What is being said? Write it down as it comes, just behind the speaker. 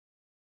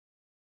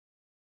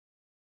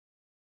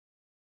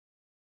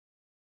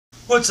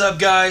What's up,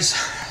 guys?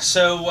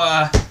 So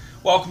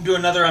welcome to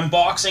another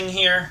unboxing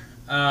here.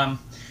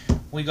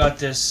 We got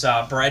this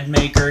bread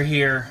maker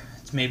here.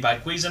 It's made by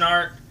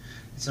Cuisinart.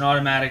 It's an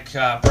automatic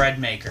bread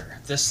maker.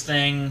 This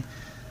thing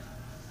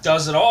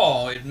does it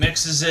all. It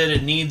mixes it,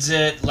 it kneads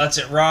it, lets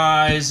it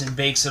rise, and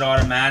bakes it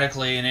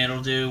automatically, and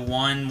it'll do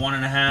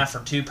 1.5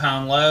 or 2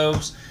 pound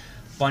loaves,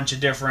 a bunch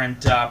of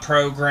different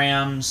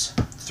programs,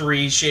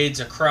 3 shades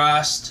of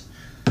crust,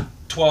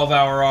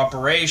 12-hour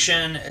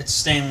operation. It's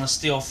stainless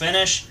steel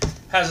finish,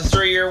 has a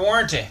 3-year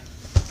warranty.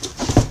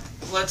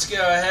 Let's go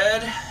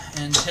ahead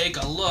and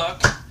take a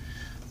look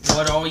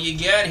what all you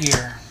get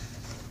here.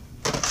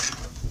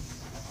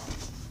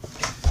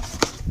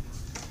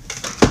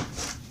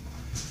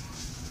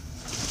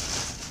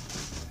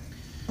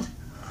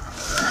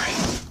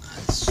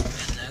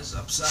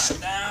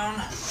 Upside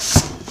down.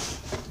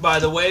 By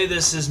the way,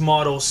 this is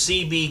model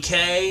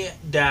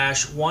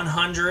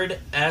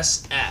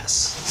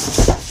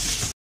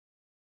CBK-100SS.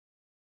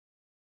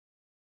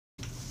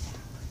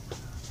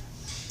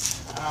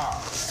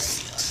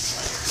 Alright, let's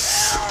lay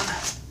her down.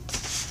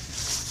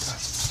 Got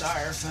some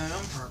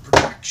styrofoam for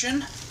protection.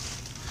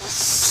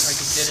 Looks like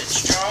it did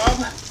its job.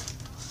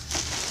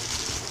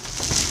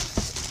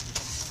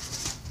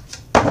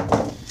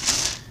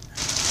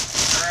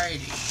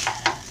 Alrighty.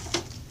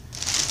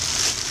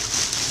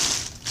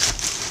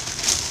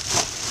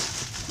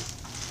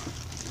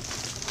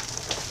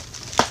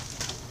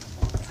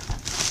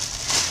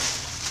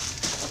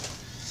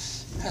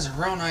 Has a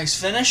real nice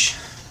finish.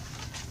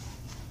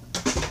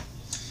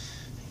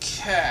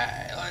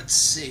 Okay, let's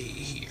see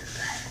here.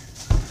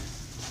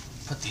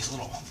 Put these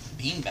little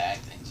beanbag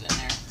things in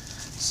there.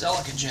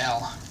 Silica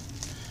gel.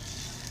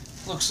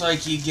 Looks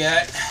like you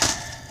get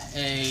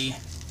a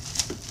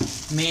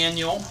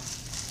manual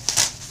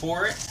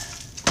for it.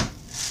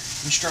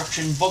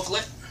 Instruction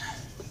booklet.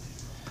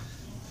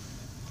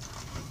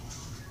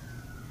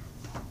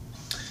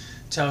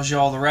 Tells you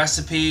all the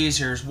recipes.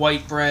 Here's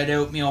white bread,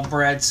 oatmeal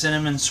bread,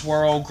 cinnamon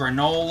swirl,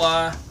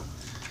 granola.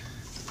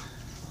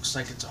 Looks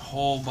like it's a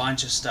whole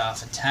bunch of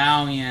stuff.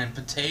 Italian,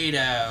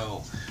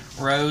 potato,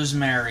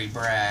 rosemary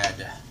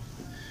bread.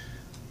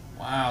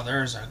 Wow,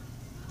 there's a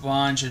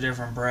bunch of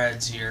different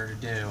breads here to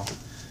do.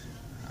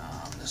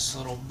 This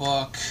little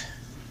book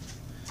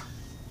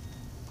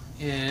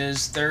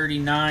is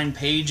 39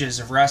 pages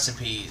of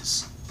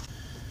recipes.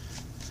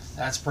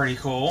 That's pretty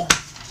cool.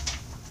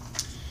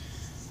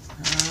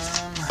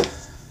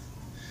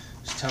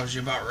 Just tells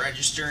you about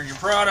registering your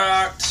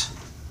product.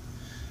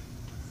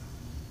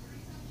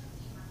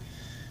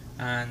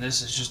 And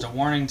this is just a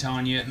warning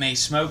telling you it may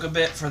smoke a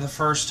bit for the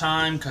first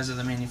time because of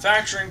the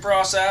manufacturing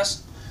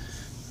process.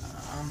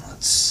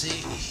 Let's see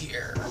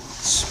here.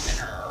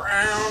 Spin her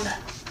around.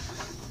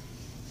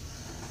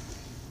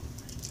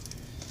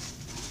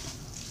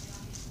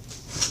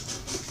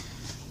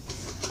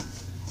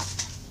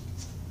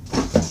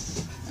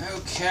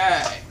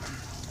 Okay.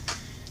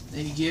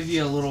 They give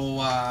you a little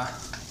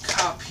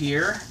cup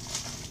here.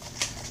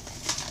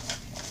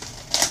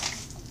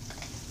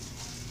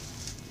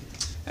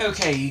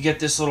 Okay, you get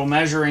this little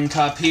measuring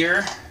cup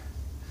here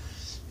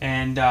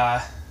and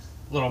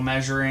little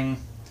measuring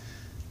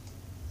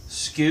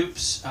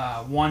scoops,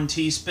 1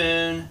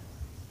 teaspoon,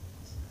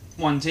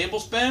 1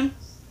 tablespoon.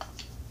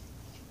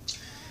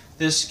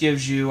 This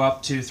gives you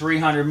up to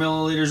 300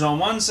 milliliters on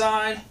one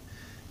side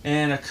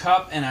and 1.5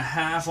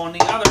 cups on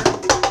the other.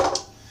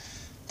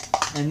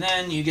 And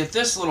then you get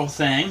this little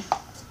thing,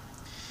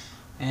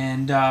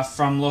 and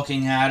from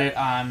looking at it,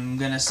 I'm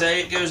going to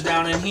say it goes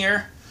down in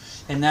here,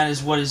 and that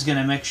is what is going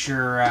to mix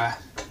your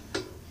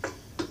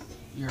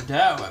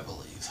dough, I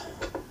believe.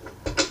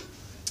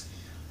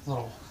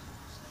 Little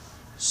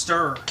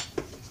stir.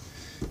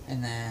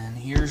 And then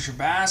here's your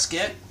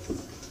basket.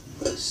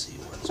 Let's see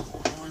what's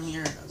going on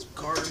here. Got some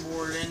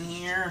cardboard in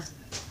here.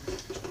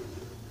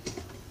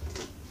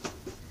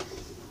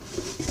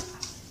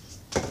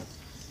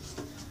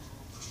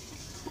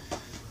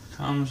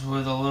 Comes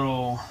with a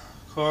little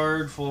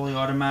card, fully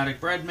automatic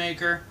bread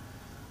maker.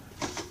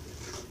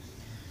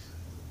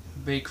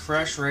 Bake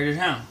fresh right at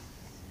home.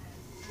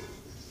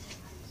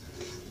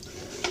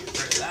 Get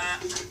rid of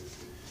that.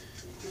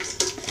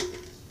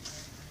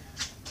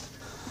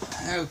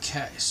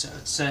 Okay, so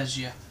it says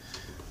you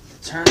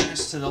turn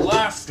this to the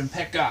left and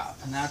pick up,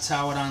 and that's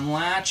how it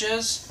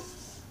unlatches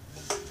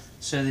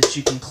so that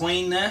you can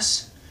clean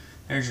this.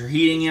 There's your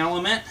heating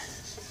element.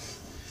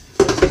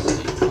 So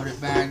you put it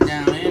back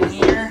down in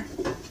here.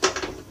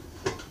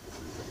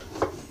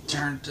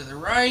 Turn it to the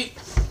right.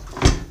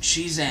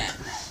 She's in.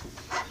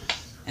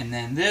 And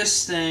then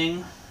this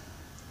thing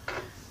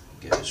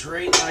goes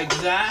right like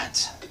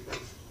that.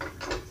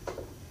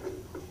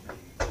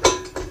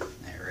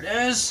 There it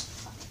is.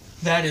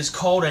 That is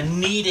called a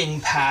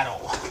kneading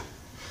paddle.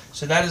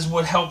 So that is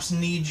what helps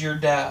knead your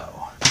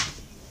dough.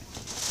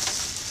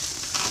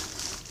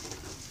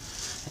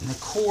 And the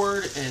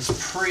cord is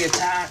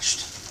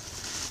pre-attached.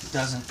 It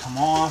doesn't come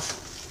off.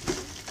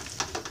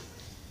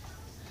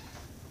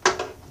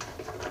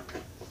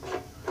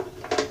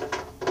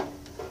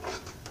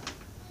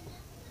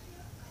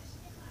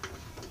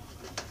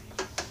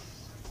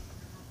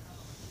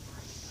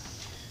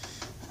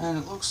 And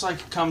it looks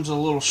like it comes with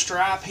a little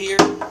strap here,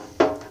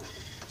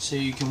 so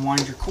you can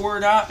wind your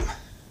cord up.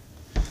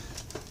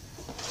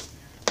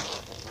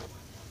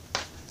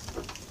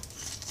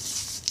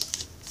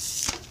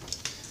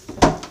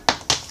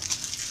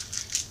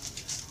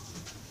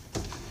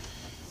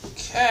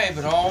 Okay,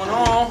 but all in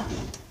all,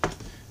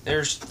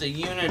 there's the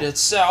unit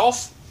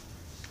itself.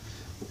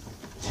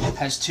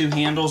 Has two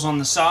handles on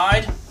the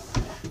side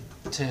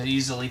to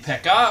easily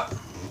pick up.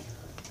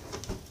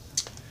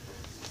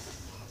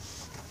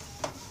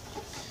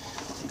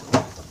 Take a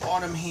look at the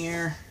bottom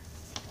here.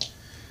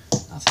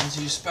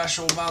 Nothing too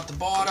special about the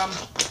bottom.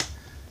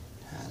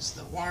 Has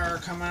the wire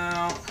come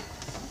out.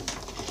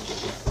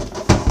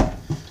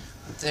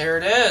 But there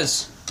it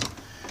is.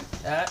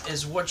 That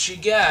is what you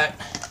get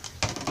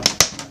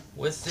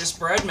with this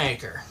bread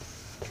maker.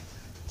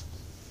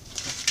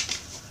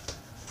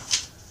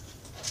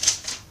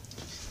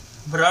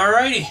 But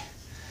alrighty,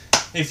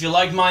 if you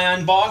like my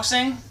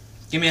unboxing,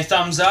 give me a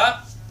thumbs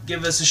up,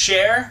 give us a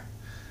share,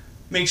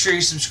 make sure you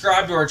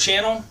subscribe to our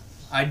channel.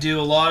 I do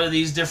a lot of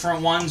these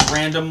different ones,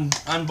 random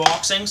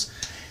unboxings.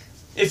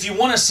 If you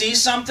want to see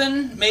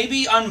something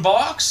maybe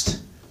unboxed,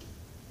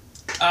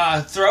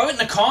 throw it in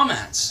the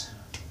comments.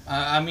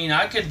 I mean,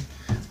 I could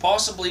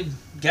possibly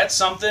get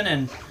something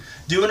and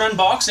do an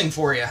unboxing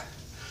for you.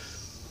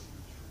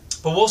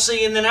 But we'll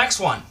see you in the next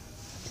one.